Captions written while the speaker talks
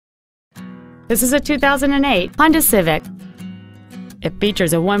This is a 2008 Honda Civic. It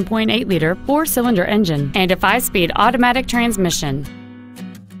features a 1.8-liter four-cylinder engine and a 5-speed automatic transmission.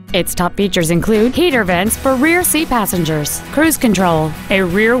 Its top features include heater vents for rear seat passengers, cruise control, a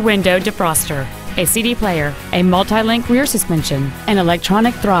rear window defroster, a CD player, a multi-link rear suspension, an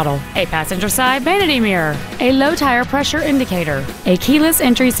electronic throttle, a passenger side vanity mirror, a low tire pressure indicator, a keyless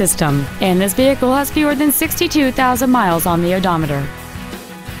entry system, and this vehicle has fewer than 62,000 miles on the odometer.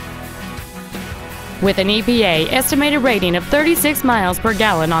 With an EPA estimated rating of 36 miles per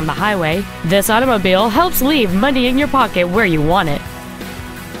gallon on the highway, this automobile helps leave money in your pocket where you want it.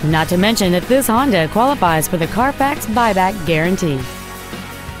 Not to mention that this Honda qualifies for the Carfax buyback guarantee.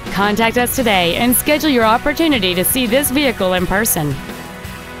 Contact us today and schedule your opportunity to see this vehicle in person.